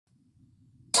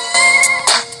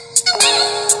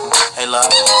love.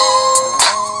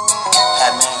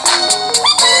 Batman.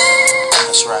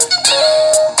 That's right.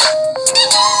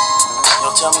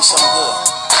 Yo, tell me something good.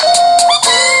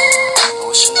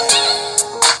 What's your name?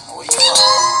 Where you from?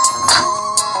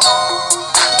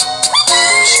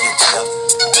 We should get together.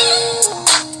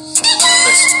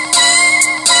 Listen.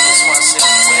 This is what I said.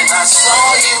 When I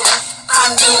saw you,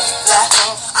 I knew that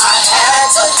I had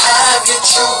to have you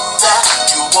true. That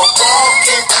you were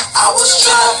walking, I was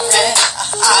driving.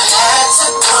 I had to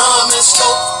come and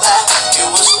scope that. It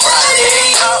was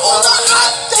Friday on a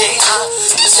hot day.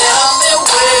 Tell me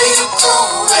where you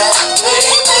grew at,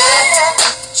 baby.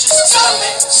 Just tell me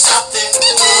something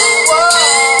good.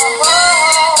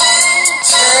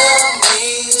 Tell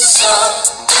me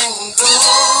something good.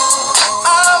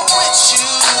 I'm with you.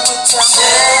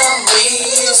 Tell me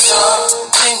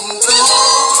something good.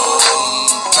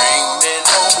 Bring me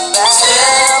home back.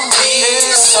 Tell me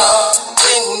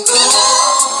something good.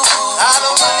 I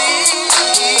don't believe.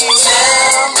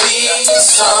 Tell me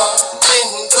something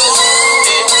good.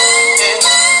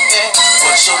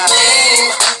 What's your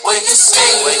name? Where you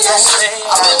stay? Where you stay?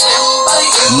 I remember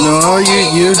you. No,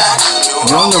 you're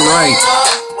on the right.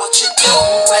 What you do?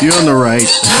 You're on the right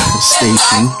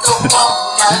station.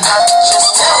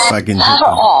 If I can hit the,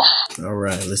 all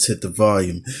right, let's hit the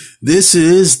volume. This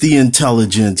is the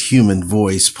Intelligent Human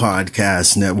Voice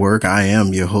Podcast Network. I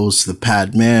am your host, the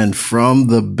Pat Man, from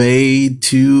the Bay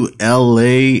to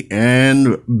LA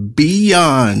and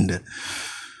beyond.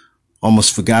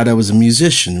 Almost forgot I was a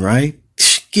musician, right?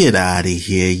 Get out of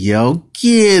here, yo.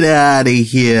 Get out of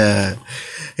here.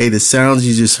 Hey, the sounds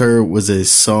you just heard was a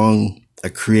song I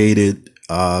created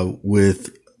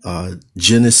with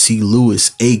Genesee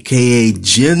Lewis, aka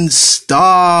Jen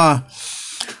Star.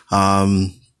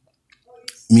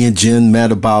 Me and Jen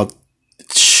met about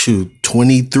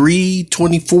 23,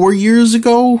 24 years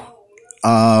ago.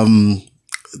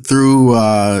 Through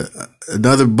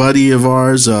another buddy of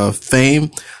ours,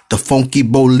 Fame, the Funky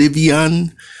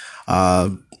Bolivian.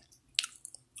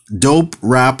 Dope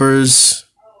rappers,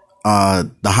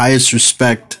 the highest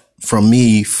respect from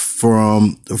me,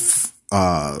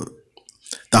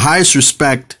 the highest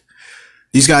respect.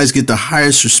 These guys get the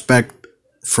highest respect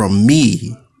from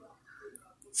me,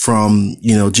 from,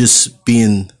 just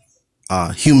being,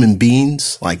 human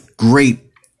beings, like great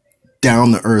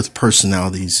down to earth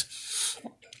personalities.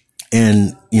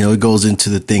 And, it goes into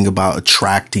the thing about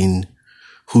attracting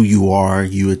who you are.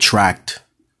 You attract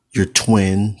your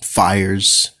twin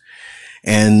fires.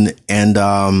 And in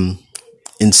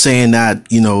saying that,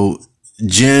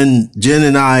 Jen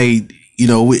and I,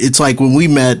 it's like when we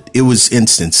met, it was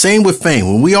instant. Same with Fame.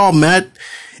 When we all met,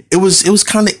 it was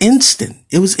kind of instant.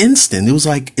 It was instant. It was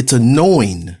like, it's a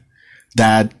knowing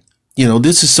that,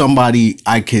 this is somebody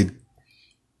I could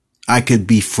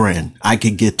befriend. I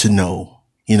could get to know,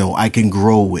 I can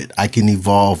grow with, I can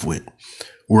evolve with.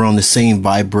 We're on the same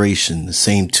vibration, the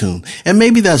same tune. And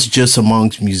maybe that's just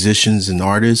amongst musicians and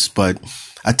artists, but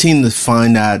I tend to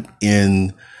find that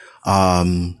in,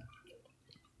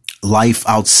 life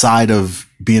outside of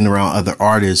being around other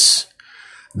artists,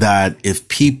 that if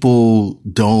people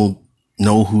don't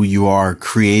know who you are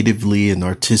creatively and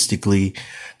artistically,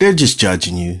 they're just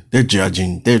judging you. They're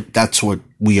judging. That's what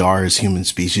we are as human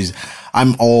species.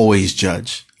 I'm always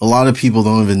judged. A lot of people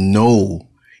don't even know,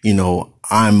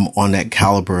 I'm on that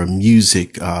caliber of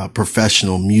music,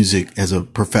 professional music as a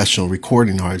professional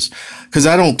recording artist, because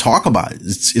I don't talk about it.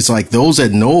 It's like those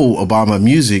that know about my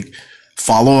music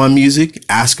follow my music,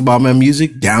 ask about my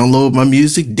music, download my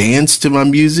music, dance to my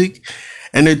music,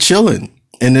 and they're chilling.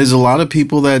 And there's a lot of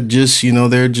people that just,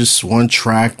 they're just one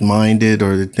track minded,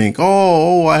 or they think,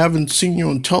 oh, I haven't seen you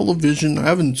on television. I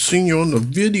haven't seen you on the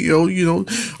video,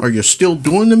 are you still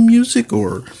doing the music,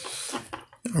 or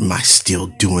am I still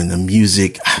doing the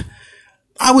music?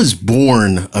 I was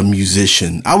born a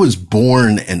musician. I was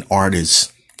born an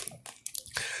artist.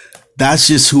 That's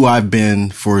just who I've been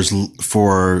for as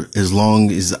long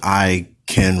as I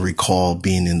can recall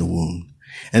being in the womb.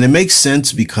 And it makes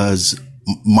sense because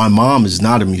my mom is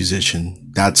not a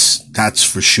musician. That's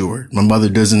for sure. My mother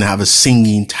doesn't have a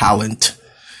singing talent.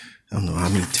 I don't know how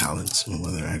many talents my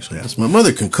mother actually has. My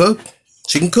mother can cook.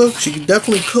 She can cook. She can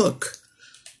definitely cook.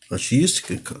 Well, she used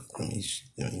to cook.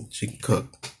 She can cook.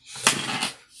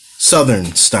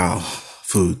 Southern style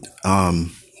food.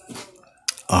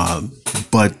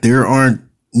 But there aren't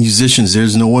musicians.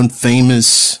 There's no one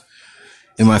famous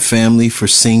in my family for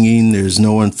singing. There's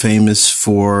no one famous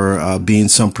for being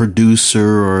some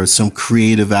producer or some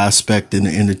creative aspect in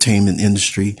the entertainment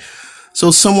industry. So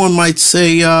someone might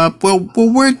say, well,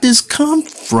 where'd this come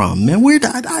from, man?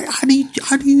 How do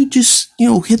you just,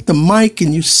 hit the mic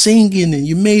and you're singing and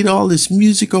you made all this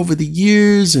music over the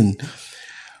years and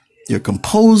you're a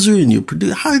composer and you're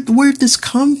producer. Where'd this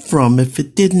come from if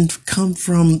it didn't come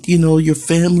from, your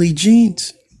family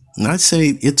genes? And I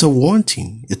say it's a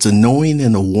wanting. It's a knowing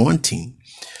and a wanting.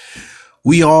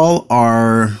 We all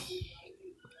are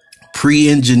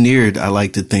pre-engineered, I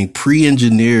like to think,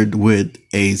 pre-engineered with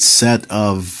a set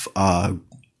of,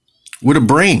 with a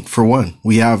brain, for one.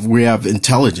 We have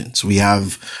intelligence. We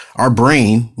have our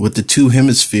brain with the two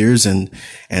hemispheres and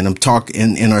I'm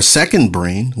talking in our second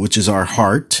brain, which is our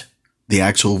heart, the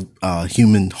actual,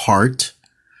 human heart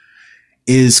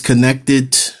is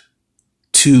connected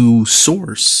to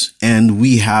source, and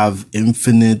we have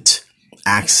infinite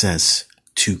access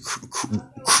to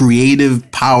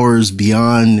creative powers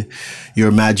beyond your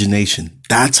imagination.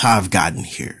 That's how I've gotten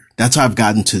here. That's how I've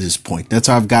gotten to this point. That's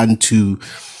how I've gotten to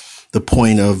the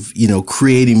point of,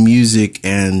 creating music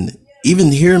and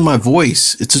even hearing my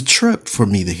voice. It's a trip for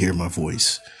me to hear my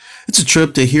voice. It's a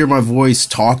trip to hear my voice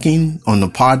talking on the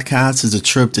podcast. It's a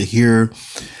trip to hear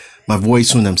my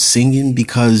voice when I'm singing,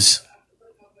 because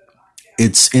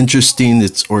it's interesting.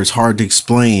 It's hard to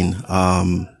explain.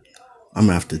 I'm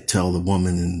gonna have to tell the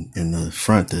woman in the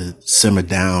front to simmer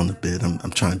down a bit. I'm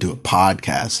trying to do a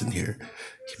podcast in here.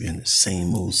 Keep hearing the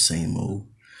same old.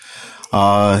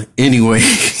 Anyway,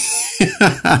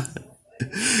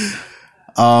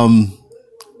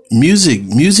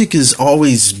 music has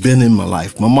always been in my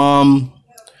life. My mom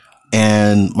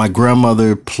and my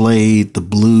grandmother played the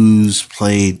blues,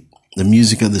 played the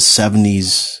music of the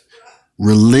 70s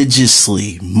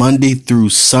religiously, Monday through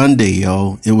Sunday,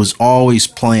 yo. It was always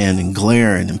playing and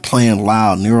glaring and playing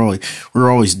loud. And we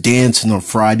were always dancing on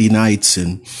Friday nights.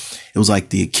 And it was like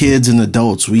the kids and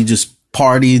adults. We just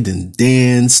partied and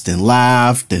danced and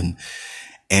laughed and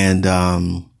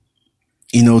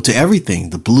to everything,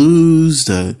 the blues,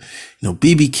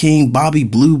 B.B. King, Bobby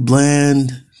Blue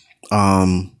Bland,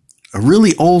 a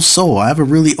really old soul. I have a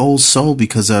really old soul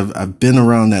because I've been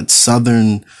around that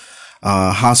Southern,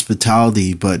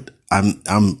 hospitality, but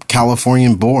I'm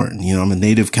Californian born, I'm a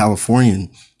native Californian,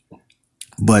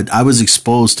 but I was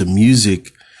exposed to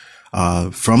music,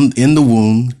 from in the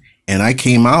womb. And I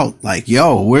came out like,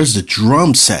 yo, where's the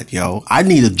drum set, yo? I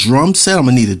need a drum set. I'm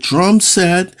going to need a drum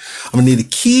set. I'm going to need a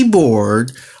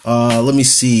keyboard. Let me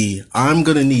see. I'm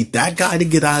going to need that guy to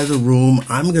get out of the room.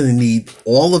 I'm going to need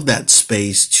all of that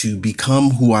space to become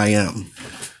who I am.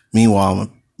 Meanwhile, my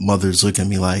mother's looking at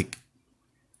me like,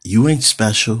 you ain't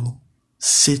special.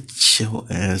 Sit your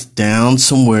ass down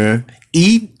somewhere.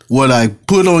 Eat what I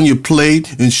put on your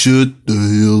plate and shut the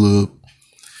hell up.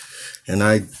 And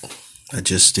I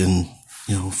just didn't,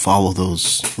 follow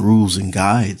those rules and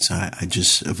guides. I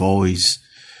just have always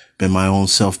been my own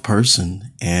self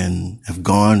person and have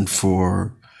gone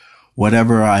for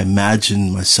whatever I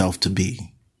imagined myself to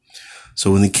be.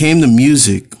 So when it came to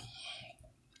music,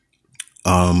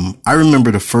 I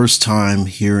remember the first time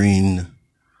hearing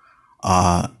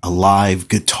a live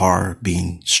guitar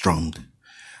being strummed.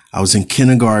 I was in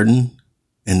kindergarten,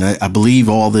 and I believe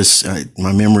all this,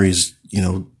 my memories,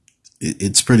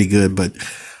 it's pretty good,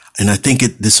 and I think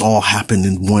this all happened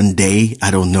in one day.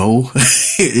 I don't know.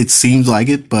 It seems like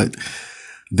it, but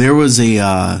there was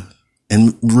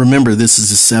and remember, this is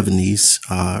the 70s,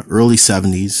 early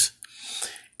 70s,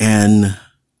 and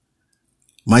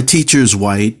my teacher is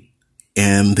white,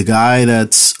 and the guy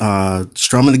that's,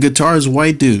 strumming the guitar is a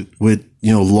white dude with,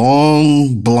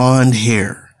 long blonde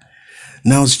hair.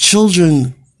 Now, as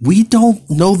children, we don't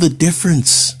know the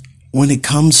difference when it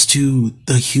comes to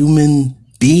the human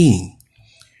being.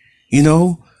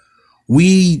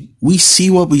 We see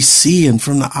what we see, and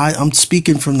I'm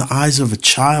speaking from the eyes of a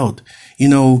child,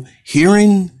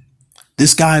 hearing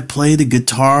this guy play the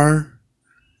guitar.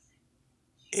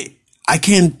 I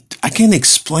can't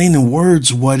explain in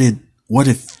words what it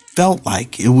felt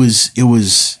like. It was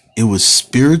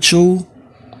spiritual,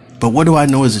 but what do I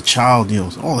know as a child?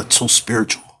 Oh, it's so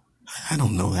spiritual. I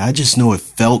don't know that. I just know it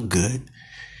felt good.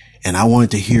 And I wanted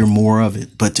to hear more of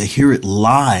it, but to hear it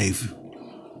live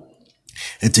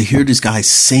and to hear this guy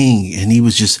sing, and he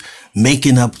was just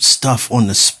making up stuff on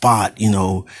the spot.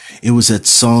 It was that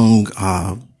song,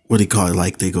 what do you call it?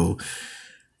 Like they go,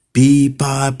 beep,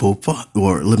 bye, bo,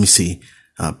 or let me see,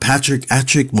 Patrick,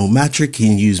 Atrick, Momatrick. He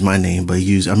didn't use my name, but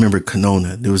I remember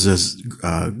Canona. There was this,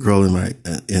 girl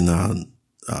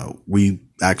we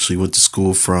actually went to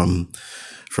school from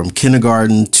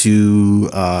kindergarten to,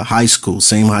 high school,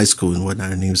 same high school and whatnot.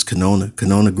 Her name was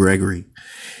Canona Gregory.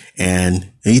 And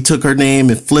he took her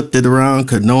name and flipped it around.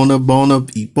 Kanona, Bona,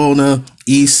 Ibona,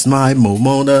 East, my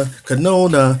Momona,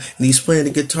 Kanona. And he's playing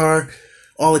the guitar.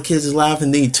 All the kids are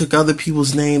laughing. Then he took other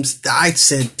people's names. I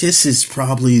said, this is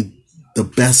probably the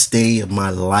best day of my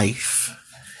life.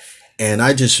 And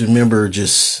I just remember I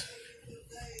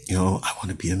want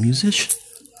to be a musician.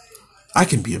 I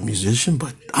can be a musician,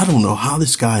 but I don't know how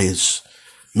this guy is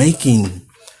making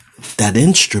that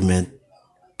instrument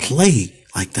play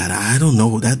like that. I don't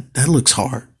know. That looks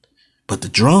hard. But the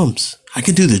drums, I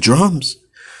can do the drums.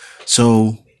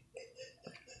 So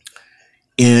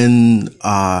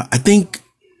I think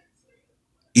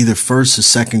either first or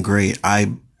second grade, I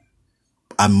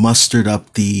mustered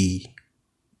up the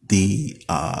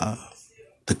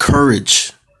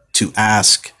courage to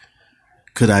ask,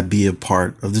 could I be a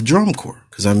part of the drum corps?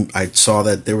 Because I saw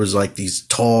that there was like these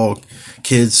tall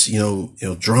kids,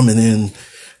 drumming in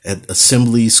at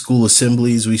assemblies, school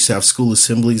assemblies. We used to have school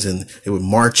assemblies, and they would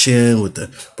march in with the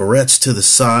barrettes to the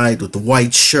side, with the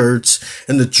white shirts,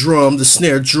 and the drum, the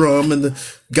snare drum, and the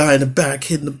guy in the back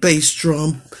hitting the bass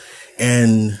drum.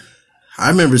 And I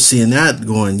remember seeing that,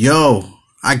 going, yo,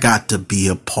 I got to be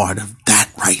a part of that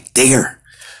right there.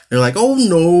 They're like, oh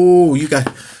no, you got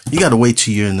to wait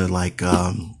till you're in the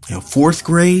fourth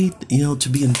grade, to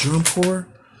be in drum corps.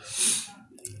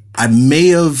 I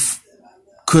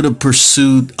could have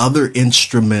pursued other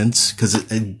instruments, because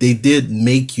they did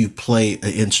make you play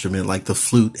an instrument, like the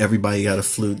flute. Everybody got a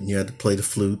flute, and you had to play the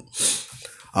flute.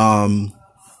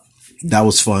 That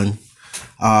was fun.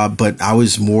 But I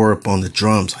was more up on the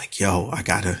drums, like, yo, I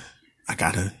gotta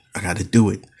do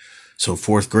it. So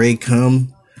fourth grade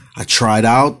come, I tried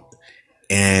out,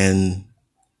 and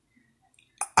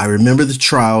I remember the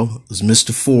trial. It was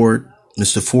Mr. Ford.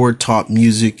 Mr. Ford taught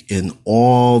music in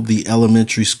all the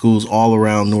elementary schools all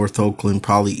around North Oakland,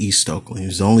 probably East Oakland. He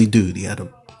was the only dude. He had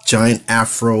a giant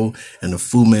afro and a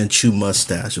Fu Manchu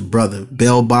mustache. A brother,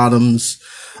 bell bottoms,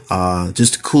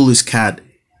 just the coolest cat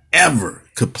ever.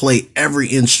 Could play every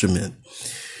instrument.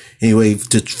 Anyway,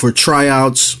 for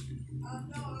tryouts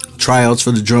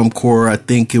for the drum corps, I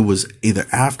think it was either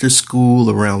after school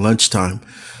or around lunchtime.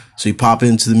 So you pop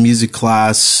into the music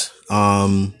class,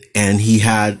 and he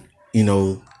had,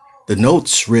 the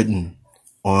notes written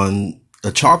on a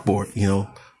chalkboard,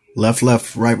 left,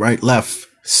 left, right, right, left,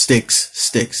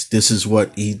 sticks. This is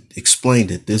what he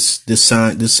explained it. This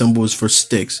symbol is for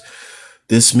sticks.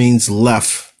 This means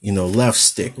left, left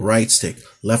stick, right stick,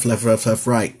 left, left, left, left,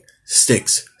 right,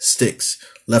 sticks,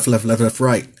 left, left, left, left,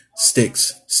 right,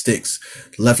 sticks,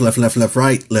 left, left, left, left,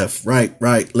 right, left, right,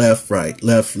 right, left, right,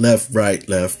 left, left, right,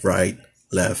 left, right,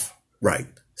 left, right,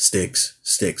 sticks,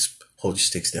 hold your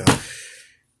sticks down.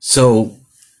 So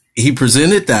he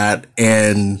presented that,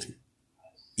 and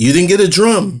you didn't get a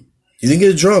drum.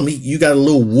 You got a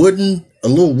little wooden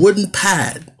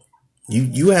pad.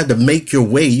 You had to make your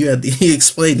way. He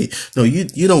explained it. No,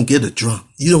 you don't get a drum.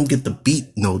 You don't get to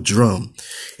beat no drum.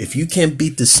 If you can't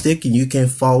beat the stick and you can't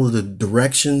follow the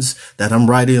directions that I'm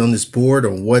writing on this board,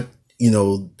 or what,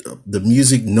 the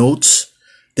music notes,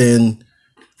 then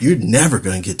you're never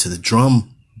going to get to the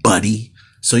drum, buddy.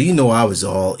 So, I was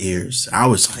all ears. I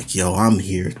was like, yo, I'm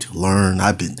here to learn.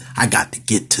 I got to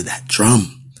get to that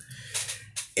drum.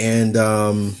 And,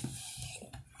 I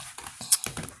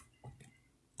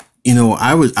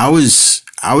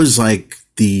was like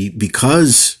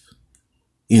because,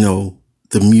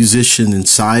 the musician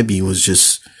inside me was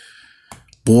just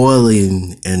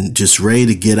boiling and just ready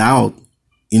to get out,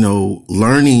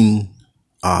 learning,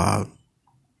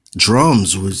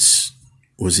 drums was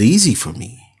easy for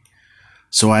me.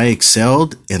 So I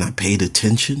excelled, and I paid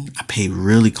attention. I paid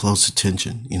really close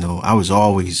attention. I was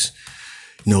always,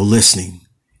 listening.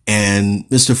 And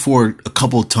Mr. Ford, a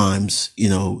couple of times,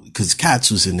 because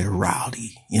Cats was in there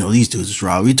rowdy. These dudes was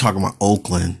rowdy. We're talking about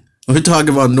Oakland. We're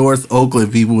talking about North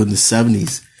Oakland people in the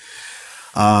 70s.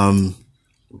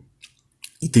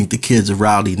 You think the kids are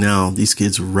rowdy now. These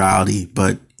kids are rowdy.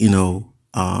 But, so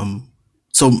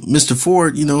Mr.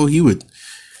 Ford,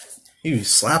 he was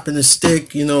slapping the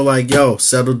stick, like, yo,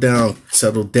 settle down.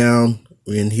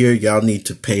 We're in here. Y'all need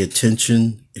to pay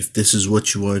attention. If this is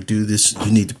what you want to do,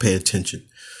 you need to pay attention.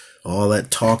 All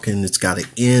that talking, it's got to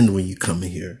end when you come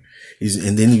in here.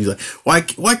 And then he's like, why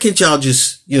can't y'all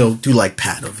just, do like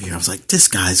Pat over here? I was like, this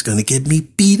guy's going to get me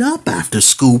beat up after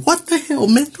school. What the hell,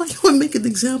 man? Like, you want to make an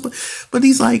example? But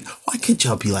he's like, why can't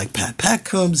y'all be like Pat? Patrick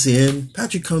comes in.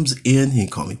 He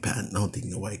didn't call me Pat. I don't think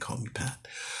nobody called me Pat.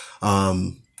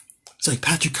 It's like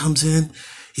Patrick comes in,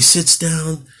 he sits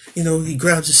down, he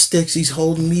grabs his sticks, he's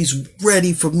holding me, he's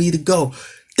ready for me to go.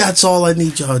 That's all I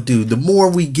need y'all to do. The more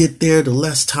we get there, the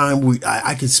less time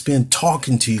I can spend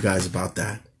talking to you guys about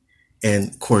that. And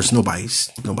of course, nobody's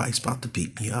about to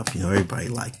beat me up. You know, everybody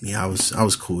liked me. I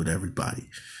was cool with everybody.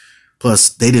 Plus,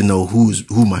 they didn't know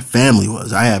who my family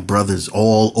was. I had brothers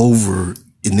all over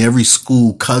in every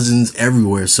school, cousins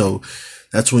everywhere. So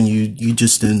that's when you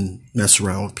just didn't mess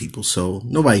around with people. So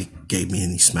nobody gave me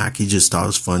any smack. He just thought it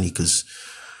was funny because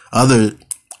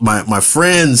my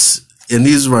friends, and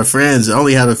these are my friends, I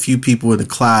only had a few people in the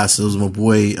class. It was my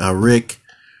boy, Rick,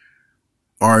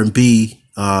 R&B.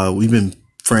 We've been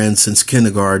friends since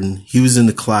kindergarten. He was in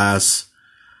the class.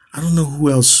 I don't know who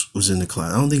else was in the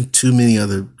class. I don't think too many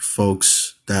other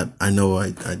folks that I know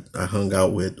I hung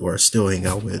out with or still hang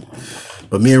out with.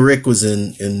 But me and Rick was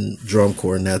in drum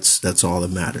corps, and that's all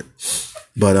that mattered.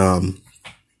 But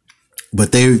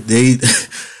they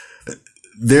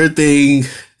their thing,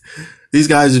 these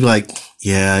guys are like,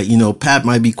 yeah, you know, Pat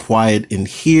might be quiet in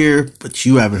here, but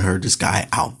you haven't heard this guy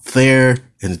out there.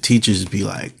 And the teachers be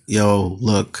like, yo,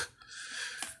 look,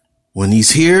 when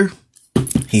he's here,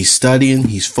 he's studying,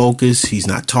 he's focused, he's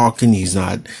not talking, he's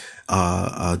not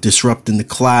disrupting the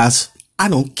class. I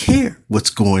don't care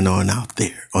what's going on out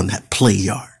there on that play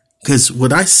yard. Because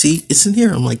what I see is in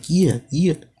here. I'm like, yeah,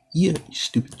 you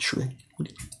stupid trick. What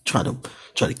are you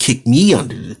try to kick me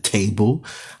under the table?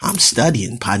 I'm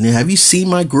studying, partner. Have you seen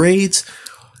my grades?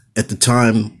 At the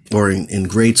time, or in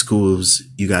grade schools,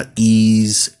 you got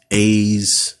E's,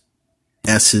 A's,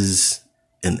 S's,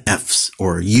 and F's,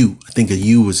 or a U. I think a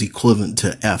U was equivalent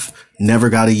to F. Never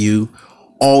got a U.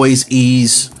 Always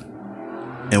E's.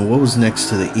 And what was next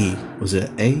to the E? Was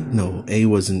it A? No, A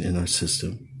wasn't in our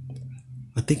system.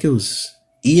 I think it was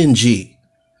E and G.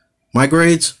 My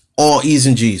grades, all E's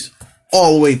and G's,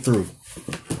 all the way through.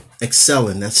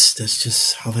 Excelling. That's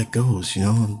just how that goes. You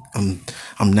know,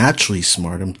 I'm naturally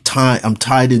smart. I'm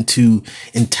tied into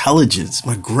intelligence.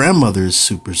 My grandmother is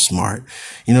super smart.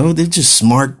 You know, they're just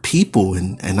smart people.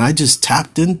 And I just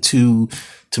tapped into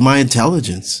my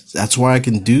intelligence. That's why I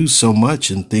can do so much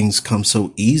and things come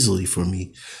so easily for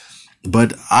me.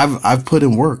 But I've put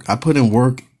in work. I put in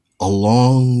work a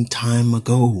long time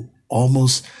ago,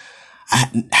 almost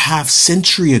half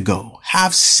century ago, I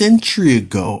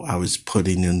was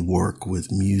putting in work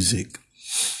with music.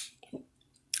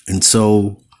 And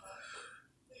so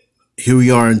here we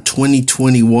are in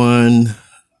 2021.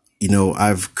 You know,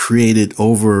 I've created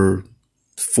over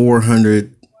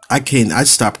 400. I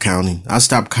stopped counting. I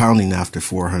stopped counting after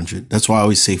 400. That's why I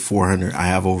always say 400. I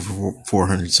have over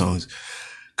 400 songs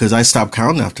because I stopped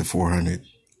counting after 400.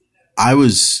 I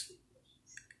was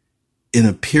in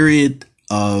a period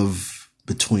of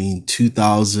between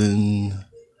 2000,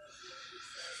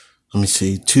 let me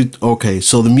see, okay,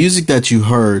 so the music that you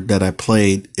heard that I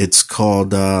played, it's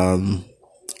called, I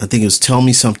think it was Tell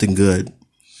Me Something Good.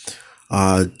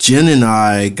 Jen and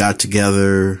I got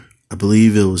together, I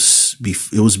believe it was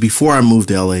before I moved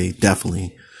to LA,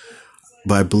 definitely.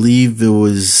 But I believe it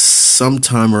was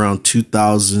sometime around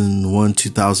 2001,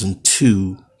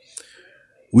 2002.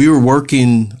 We were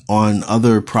working on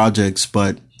other projects,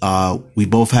 but we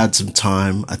both had some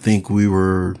time. I think we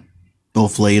were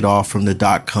both laid off from the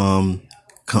 .com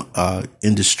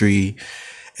industry.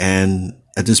 And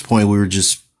at this point, we were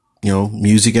just, you know,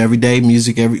 music every day,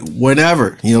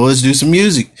 whenever, you know, let's do some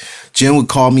music. Jen would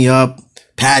call me up.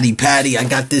 Patty, I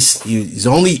got this. He's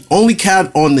the only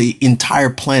cat on the entire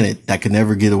planet that could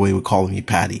never get away with calling me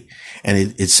Patty. And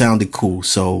it sounded cool.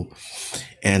 So,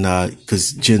 and,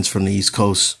 cause Jen's from the East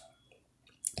Coast.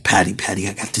 Patty,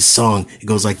 I got this song. It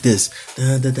goes like this.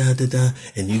 Da, da, da, da, da.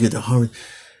 And you get the harmony.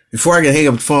 Before I can hang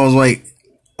up the phone, I was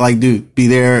like, dude, be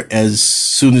there as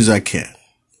soon as I can.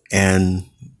 And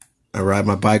I ride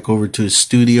my bike over to his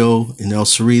studio in El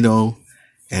Cerrito,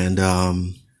 and,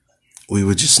 we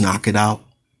would just knock it out,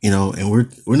 you know, and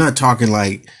we're not talking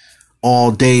like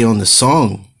all day on the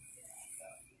song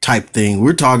type thing.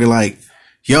 We're talking like,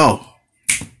 yo,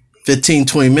 15,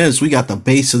 20 minutes. We got the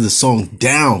bass of the song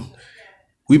down.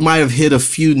 We might have hit a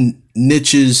few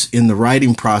niches in the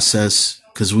writing process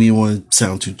because we didn't want to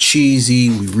sound too cheesy.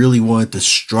 We really wanted to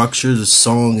structure the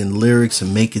song and lyrics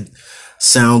and make it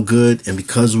sound good. And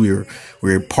because we were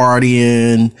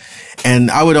partying,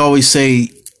 and I would always say,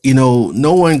 you know,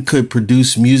 no one could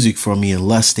produce music for me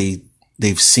unless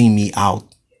they've seen me out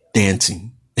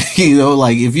dancing. You know,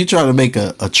 like if you try to make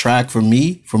a track for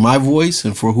me, for my voice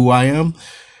and for who I am,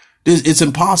 it's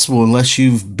impossible unless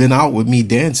you've been out with me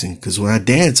dancing. Cause when I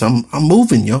dance, I'm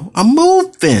moving, yo. I'm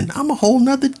moving. I'm a whole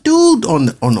nother dude on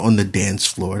the dance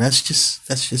floor. That's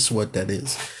just what that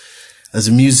is. As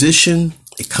a musician,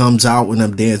 it comes out when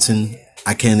I'm dancing.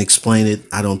 I can't explain it.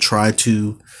 I don't try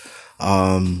to.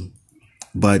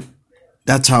 But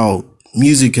that's how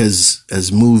music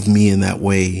has moved me in that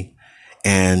way.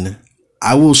 And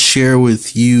I will share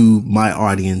with you, my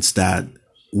audience, that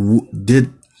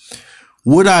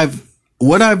what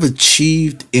I've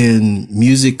achieved in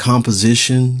music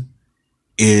composition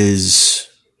is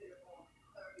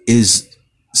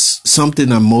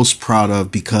something I'm most proud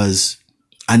of, because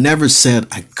I never said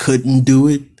I couldn't do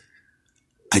it.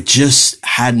 I just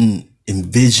hadn't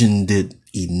envisioned it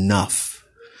enough.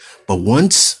 But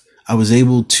once I was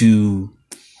able to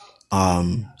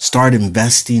start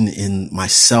investing in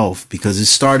myself, because it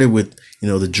started with,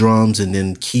 the drums and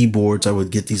then keyboards. I would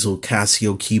get these little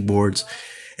Casio keyboards,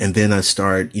 and then I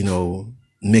start,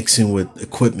 mixing with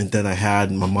equipment that I had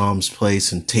in my mom's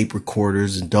place, and tape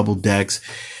recorders and double decks.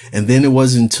 And then it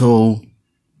wasn't until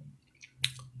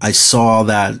I saw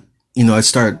that, I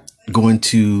started going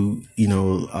to,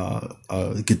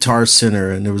 Guitar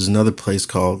Center, and there was another place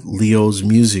called Leo's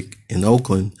Music in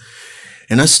Oakland.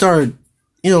 And I started,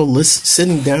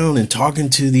 sitting down and talking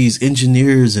to these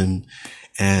engineers, and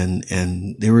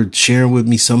they were sharing with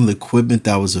me some of the equipment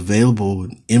that was available,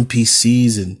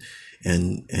 MPCs and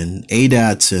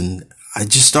ADATs. And I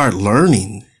just started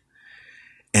learning.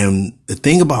 And the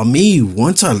thing about me,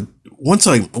 once I'm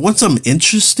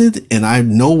interested and I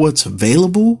know what's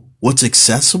available, what's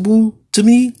accessible to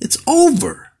me, it's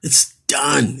over. It's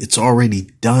done. It's already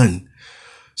done.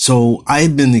 So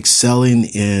I've been excelling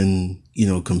in,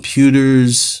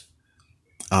 computers,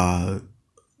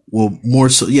 more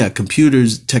so,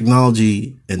 computers,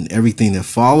 technology, and everything that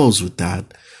follows with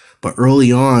that. But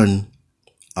early on,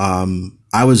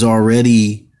 I was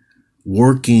already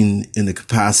working in the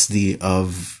capacity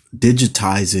of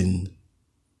digitizing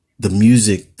the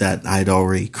music that I'd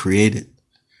already created.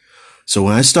 So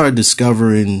when I started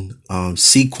discovering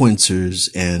sequencers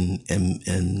and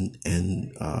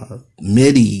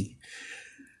MIDI,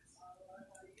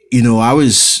 I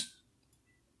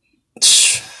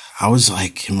was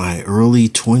like in my early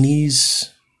 20s,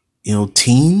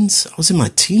 teens. I was in my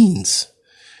teens,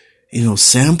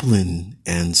 sampling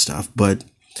and stuff. But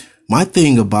my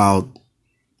thing about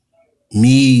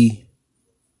me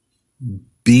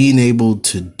being able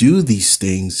to do these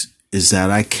things is that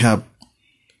I kept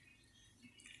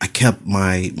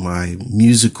my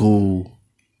musical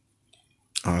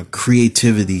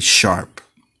creativity sharp.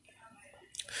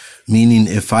 Meaning,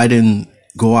 if I didn't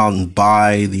go out and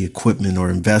buy the equipment or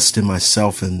invest in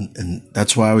myself, and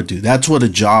that's what I would do. That's what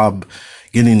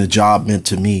getting a job meant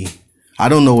to me. I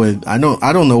don't know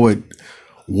what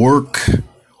work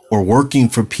or working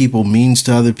for people means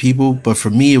to other people, but for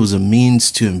me, it was a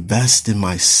means to invest in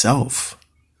myself.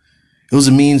 It was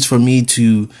a means for me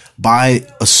to buy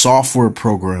a software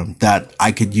program that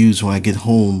I could use when I get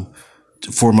home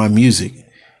for my music.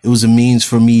 It was a means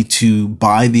for me to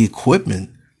buy the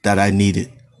equipment that I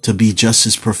needed to be just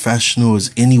as professional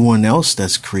as anyone else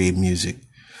that's created music.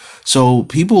 So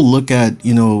people look at,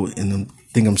 and I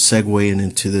think I'm segueing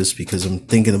into this because I'm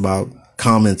thinking about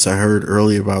comments I heard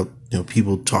earlier about,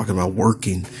 people talking about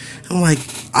working. I'm like,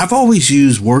 I've always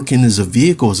used working as a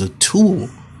vehicle, as a tool.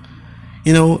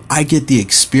 I get the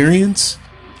experience.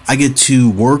 I get to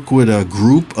work with a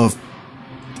group of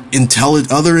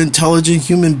other intelligent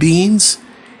human beings,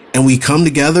 and we come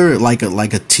together like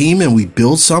a team and we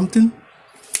build something.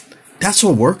 That's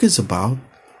what work is about.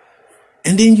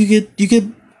 And then you get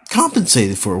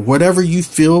compensated for whatever you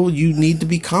feel you need to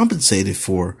be compensated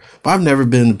for. But I've never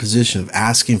been in a position of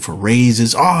asking for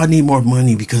raises. Oh, I need more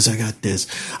money because I got this.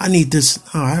 I need this.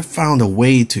 Oh, I found a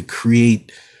way to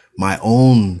create my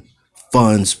own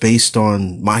funds based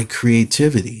on my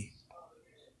creativity.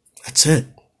 That's it.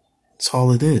 That's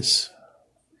all it is.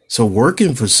 So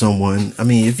working for someone,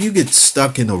 if you get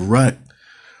stuck in a rut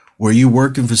where you're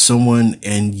working for someone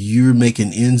and you're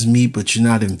making ends meet, but you're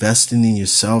not investing in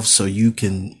yourself so you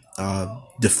can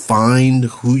define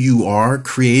who you are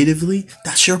creatively,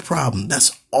 that's your problem.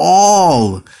 That's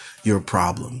all your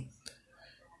problem.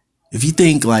 If you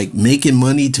think like making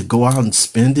money to go out and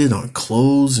spend it on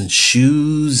clothes and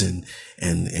shoes and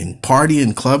partying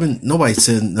and clubbing, nobody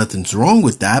said nothing's wrong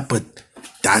with that, but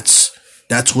that's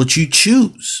what you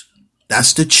choose.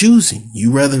 That's the choosing.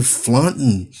 You rather flaunt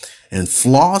and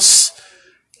floss,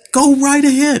 go right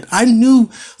ahead. I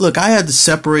had to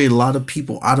separate a lot of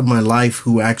people out of my life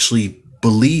who actually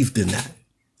believed in that,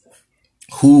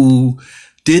 who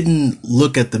didn't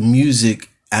look at the music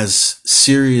as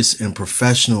serious and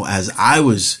professional as I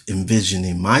was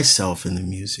envisioning myself in the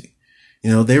music.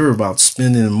 They were about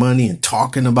spending money and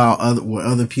talking about what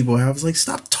other people have. I was like,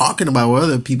 stop talking about what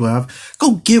other people have.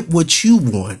 Go get what you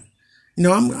want. I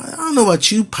don't know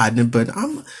about you, partner, but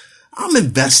I'm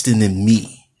investing in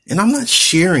me, and I'm not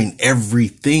sharing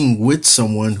everything with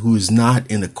someone who is not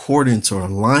in accordance or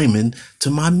alignment to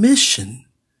my mission.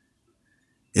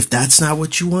 If that's not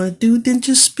what you want to do, then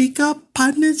just speak up,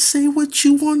 partner, say what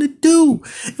you want to do.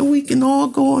 And we can all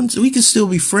go on. We can still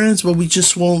be friends, but we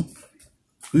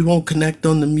won't connect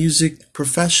on the music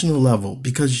professional level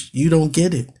because you don't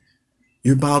get it.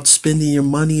 You're about spending your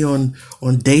money on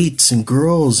dates and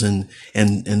girls and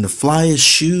the flyest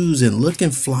shoes and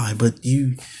looking fly, but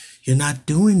you're not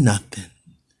doing nothing.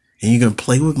 And you're going to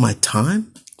play with my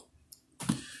time?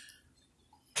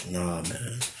 Nah,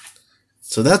 man.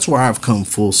 So that's where I've come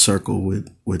full circle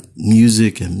with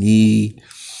music and me.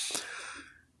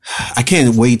 I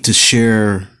can't wait to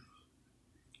share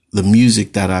the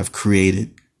music that I've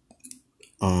created.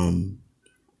 In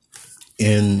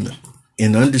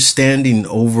understanding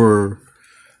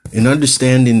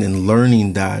and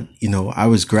learning that, I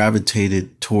was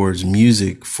gravitated towards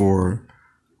music for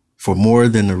more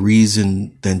than a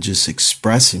reason than just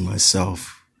expressing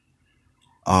myself.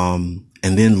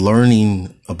 And then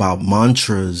learning about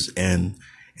mantras and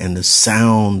the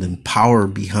sound and power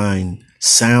behind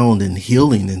sound and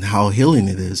healing and how healing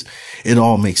it is. It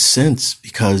all makes sense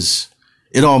because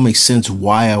it all makes sense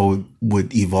why I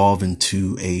would evolve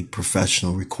into a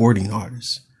professional recording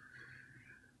artist.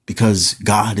 Because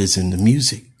God is in the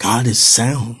music. God is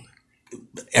sound.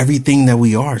 Everything that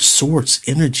we are, source,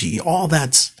 energy, all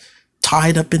that's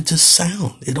tied up into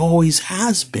sound. It always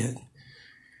has been.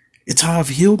 It's how I've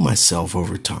healed myself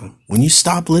over time. When you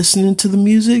stop listening to the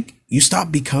music, you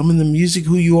stop becoming the music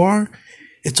who you are,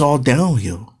 it's all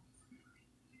downhill.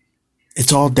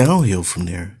 It's all downhill from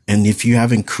there. And if you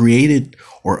haven't created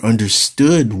or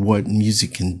understood what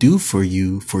music can do for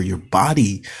you, for your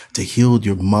body, to heal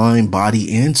your mind,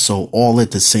 body, and soul all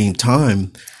at the same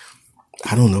time,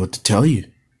 I don't know what to tell you.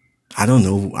 I don't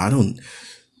know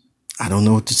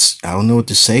what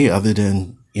to say other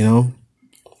than, you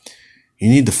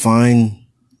need to find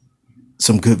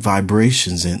some good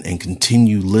vibrations and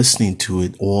continue listening to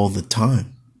it all the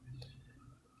time.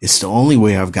 It's the only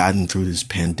way I've gotten through this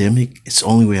pandemic. It's the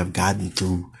only way I've gotten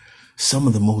through some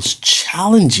of the most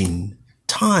challenging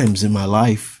times in my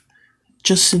life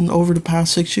just over the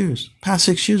past 6 years. Past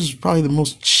 6 years is probably the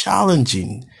most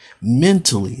challenging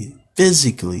mentally,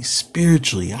 physically,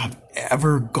 spiritually I've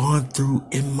ever gone through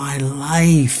in my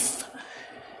life.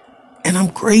 And I'm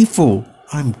grateful.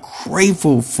 I'm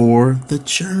grateful for the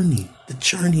journey. The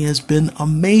journey has been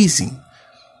amazing.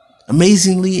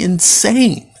 Amazingly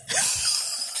insane.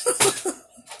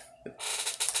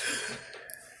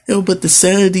 But the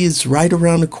sanity is right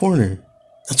around the corner.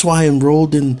 That's why I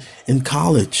enrolled in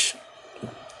college.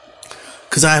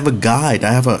 Because I have a guide.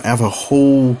 I have a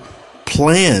whole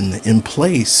plan in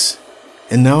place.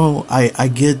 And now I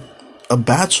get a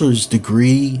bachelor's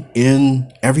degree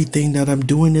in everything that I'm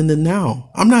doing in the now.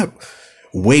 I'm not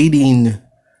waiting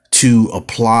to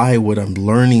apply what I'm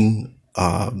learning,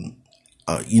 10,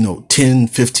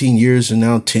 15 years from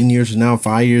now, 10 years from now,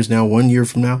 5 years now, 1 year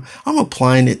from now. I'm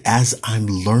applying it as I'm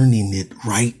learning it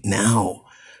right now.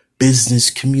 Business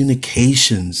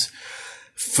communications,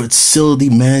 facility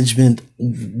management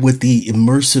with the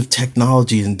immersive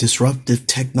technology and disruptive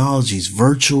technologies,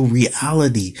 virtual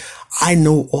reality. I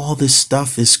know all this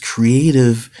stuff is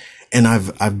creative and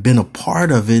I've been a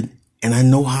part of it, and I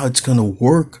know how it's going to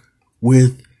work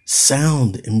with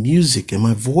sound and music and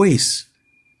my voice.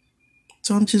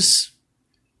 So I'm just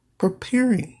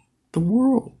preparing the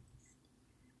world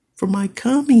for my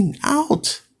coming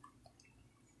out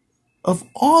of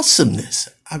awesomeness.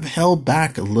 I've held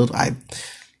back a little. I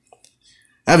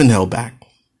haven't held back.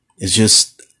 It's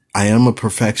just, I am a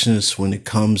perfectionist when it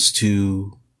comes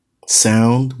to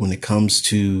sound, when it comes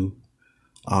to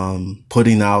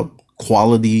putting out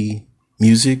quality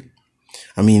music.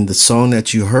 I mean, the song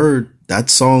that you heard, that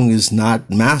song is not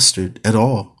mastered at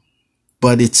all.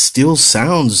 But it still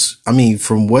sounds,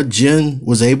 from what Jen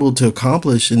was able to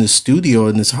accomplish in his studio,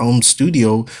 in his home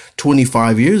studio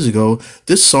 25 years ago,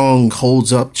 this song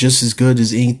holds up just as good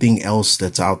as anything else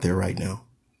that's out there right now.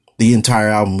 The entire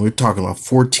album, we're talking about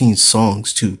 14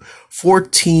 songs too.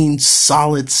 14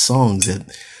 solid songs that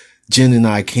Jen and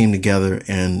I came together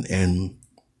and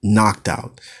knocked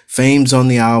out. Fame's on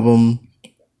the album.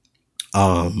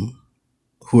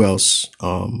 Who else?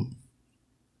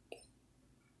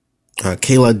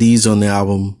 Kayla D's on the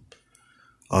album.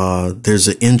 There's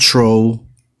an intro.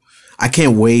 I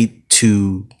can't wait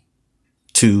to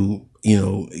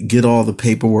get all the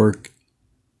paperwork,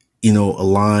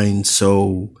 aligned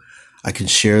so I can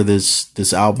share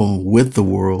this album with the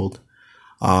world.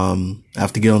 I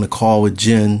have to get on a call with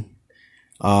Jen,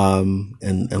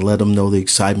 and let them know the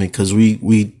excitement, because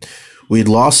we had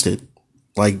lost it.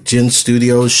 Like, Jen's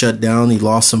studio shut down. He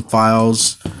lost some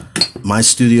files. My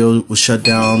studio was shut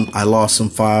down. I lost some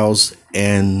files,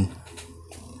 and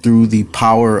through the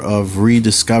power of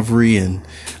rediscovery. And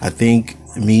I think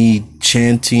me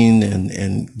chanting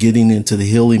and getting into the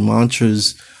healing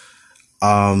mantras,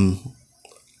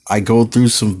 I go through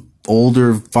some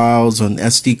older files on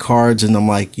SD cards and I'm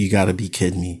like, you gotta be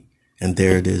kidding me. And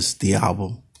there it is, the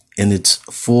album in its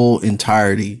full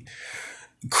entirety.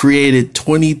 Created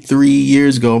 23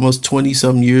 years ago, almost 20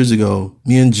 something years ago,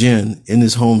 me and Jen in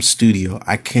his home studio.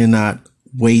 I cannot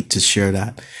wait to share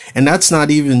that. And that's not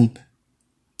even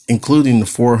including the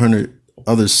 400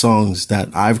 other songs that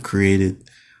I've created,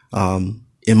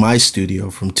 in my studio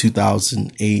from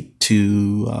 2008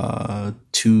 to,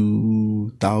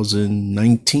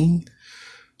 2019.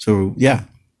 So yeah,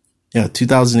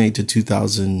 2008 to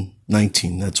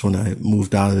 2019. That's when I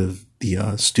moved out of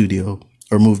the, studio,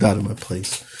 or moved out of my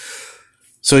place.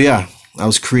 So yeah, I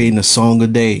was creating a song a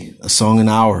day, a song an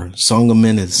hour, a song a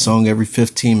minute, a song every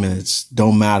 15 minutes.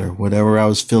 Don't matter. Whatever I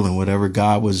was feeling, whatever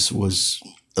God was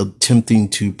attempting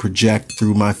to project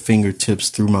through my fingertips,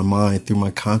 through my mind, through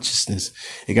my consciousness,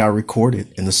 it got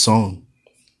recorded in a song.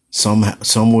 Some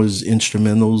was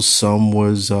instrumentals, some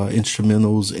was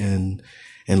instrumentals and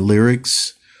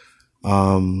lyrics.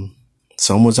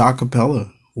 Some was a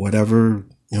cappella. Whatever,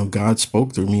 God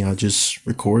spoke through me, I just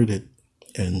recorded it.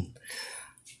 And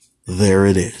there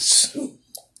it is.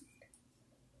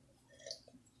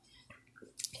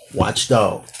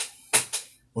 Watchdog.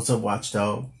 What's up,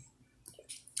 Watchdog?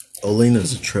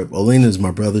 Olena's a trip. Olena's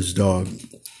my brother's dog.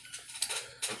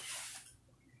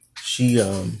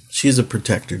 She's a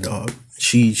protector dog.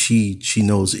 She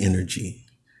knows energy.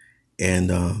 And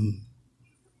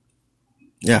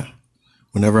yeah,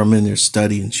 whenever I'm in there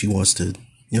studying, she wants to,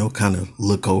 kind of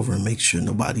look over and make sure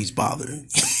nobody's bothering.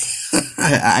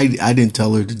 I didn't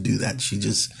tell her to do that. She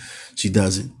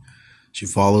does it. She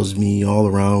follows me all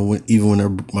around. Even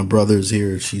when my brother's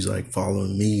here, she's like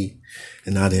following me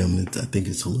and not him. I think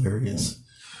it's hilarious.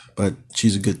 But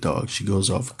she's a good dog. She goes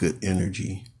off good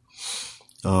energy.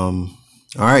 All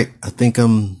right. I think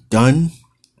I'm done.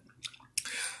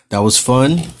 That was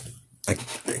fun. I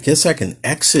guess I can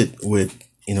exit with,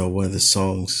 one of the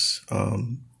songs.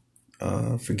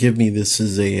 Forgive me. This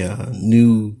is a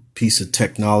new piece of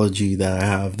technology that I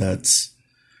have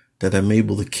that I'm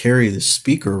able to carry the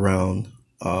speaker around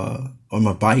on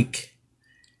my bike.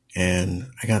 And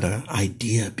I got an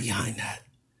idea behind that.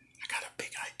 I got a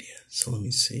big idea. So let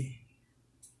me see.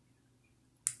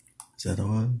 Is that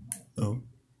on? Oh.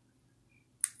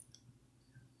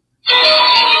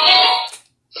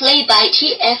 Play by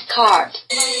TF Card.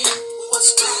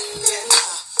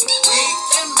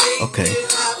 Okay.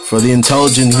 For the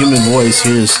intelligent human voice,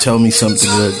 here's Tell Me Something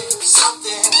Good.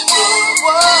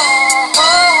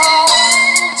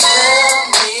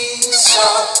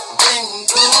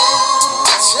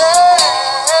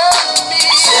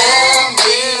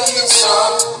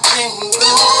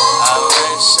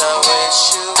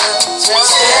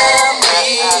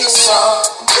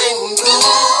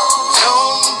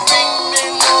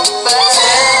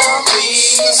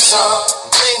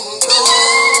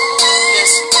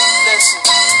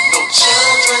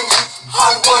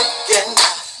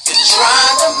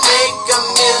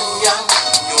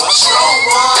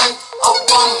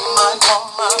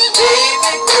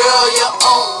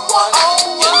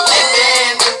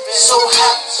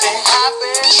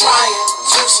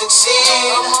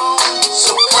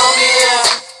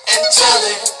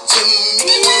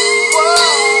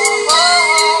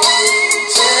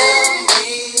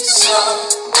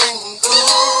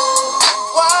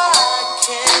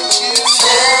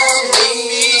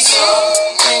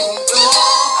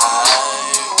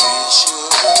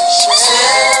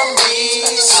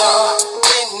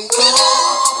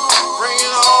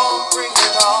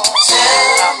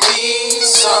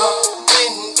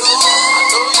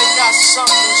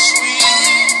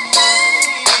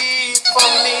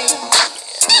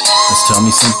 Tell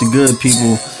me something good,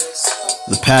 people.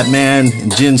 The Pat Man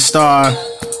and Jen Starr.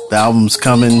 The album's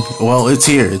coming. Well, it's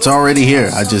here. It's already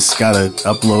here. I just gotta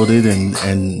upload it and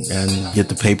get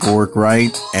the paperwork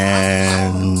right.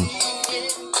 And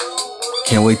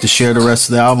can't wait to share the rest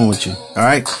of the album with you. All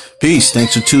right. Peace.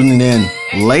 Thanks for tuning in.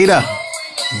 Later.